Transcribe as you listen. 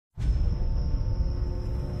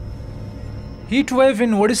Heat wave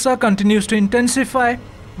in Odisha continues to intensify,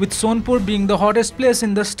 with Sonepur being the hottest place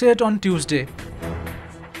in the state on Tuesday.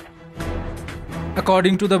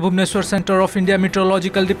 According to the Bhubaneswar Centre of India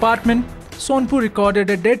Meteorological Department, Sonepur recorded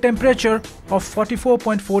a day temperature of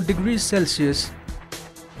 44.4 degrees Celsius.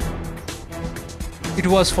 It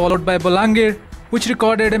was followed by Balangir, which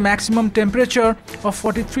recorded a maximum temperature of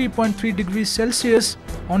 43.3 degrees Celsius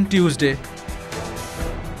on Tuesday.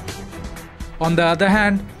 On the other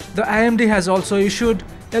hand, the IMD has also issued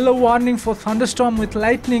yellow warning for thunderstorm with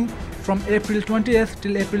lightning from April 20th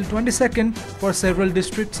till April 22nd for several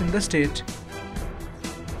districts in the state.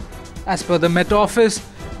 As per the Met Office,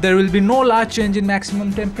 there will be no large change in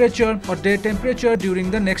maximum temperature or day temperature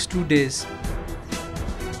during the next 2 days.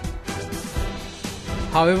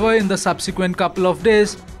 However, in the subsequent couple of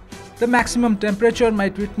days, the maximum temperature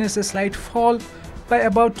might witness a slight fall by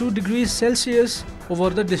about 2 degrees Celsius over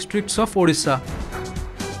the districts of Odisha.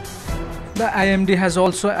 The IMD has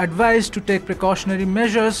also advised to take precautionary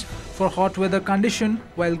measures for hot weather condition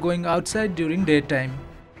while going outside during daytime.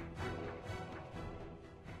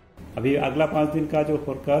 अभी अगला 5 दिन का जो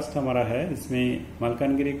forecast हमारा है, इसमें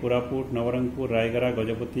मलकानगिरी, कोरापुट, नवरंगपुर, रायगढ़,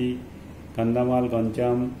 गजपति, कंधामाल,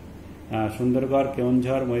 गंजाम, सुंदरगढ़,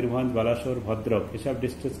 केवंझर, मयूरभंज, बालासोर, भद्रक, ये सब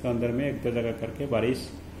डिस्ट्रिक्ट्स के अंदर में एक दो जगह करके बारिश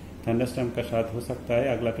थंडरस्टॉर्म का साथ हो सकता है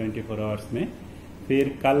अगला 24 आवर्स में। फिर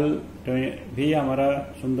कल भी हमारा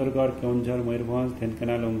सुंदरगढ़, केवंझर, मयूरभंज,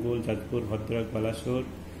 ढेंकानाल, अंगुल, जाजपुर, भद्रक, बालासोर,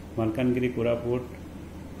 मलकानगिरी,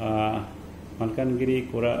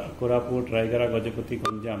 कोरापुट, रायगढ़, गजपति,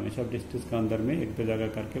 गंजाम, ये सब डिस्ट्रिक्ट के अंदर में एक दो जगह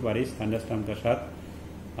करके बारिश थंडरस्टॉर्म का साथ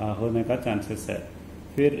होने का चांसेस है।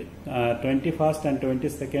 फिर 21st and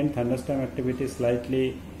 22nd thunderstorm activity slightly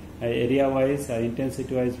area wise,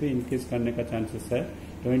 intensity wise भी इंक्रीज करने का चांसेस है।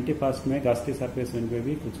 21st में गास्टी सरफेस विंड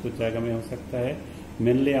भी कुछ जगह में हो सकता है।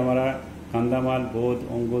 मेनली हमारा कंधामाल, बौद्ध,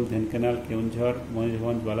 अंगुल, ढेंकानाल, केवंझर,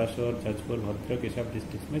 मयूरभंज, बालासोर, जाजपुर, भद्रक, ये सब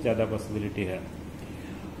डिस्ट्रिक्ट में ज़्यादा पॉसिबिलिटी है।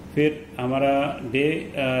 फिर हमारा डे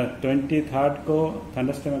 23rd को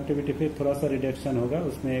थंडरस्टॉर्म एक्टिविटी फिर थोड़ा सा रिडक्शन होगा,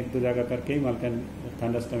 उसमें एक दो जगह करके ही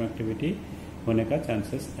थंडरस्टॉर्म एक्टिविटी होने का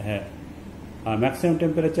चांसेस है। मैक्सिमम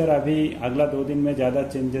टेम्परेचर अभी अगला 2 दिन में ज़्यादा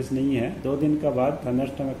चेंजेस नहीं है। 2 दिन का बाद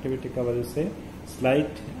थंडरस्टॉर्म एक्टिविटी का वजह से स्लाइट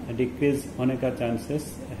डिक्रीज होने का चांसेस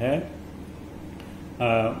है,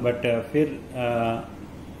 बट फिर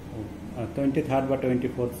 23rd व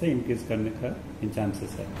 24th से इंक्रीज करने का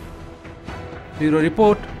चांसेस है। Bureau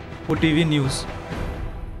report, OTV news.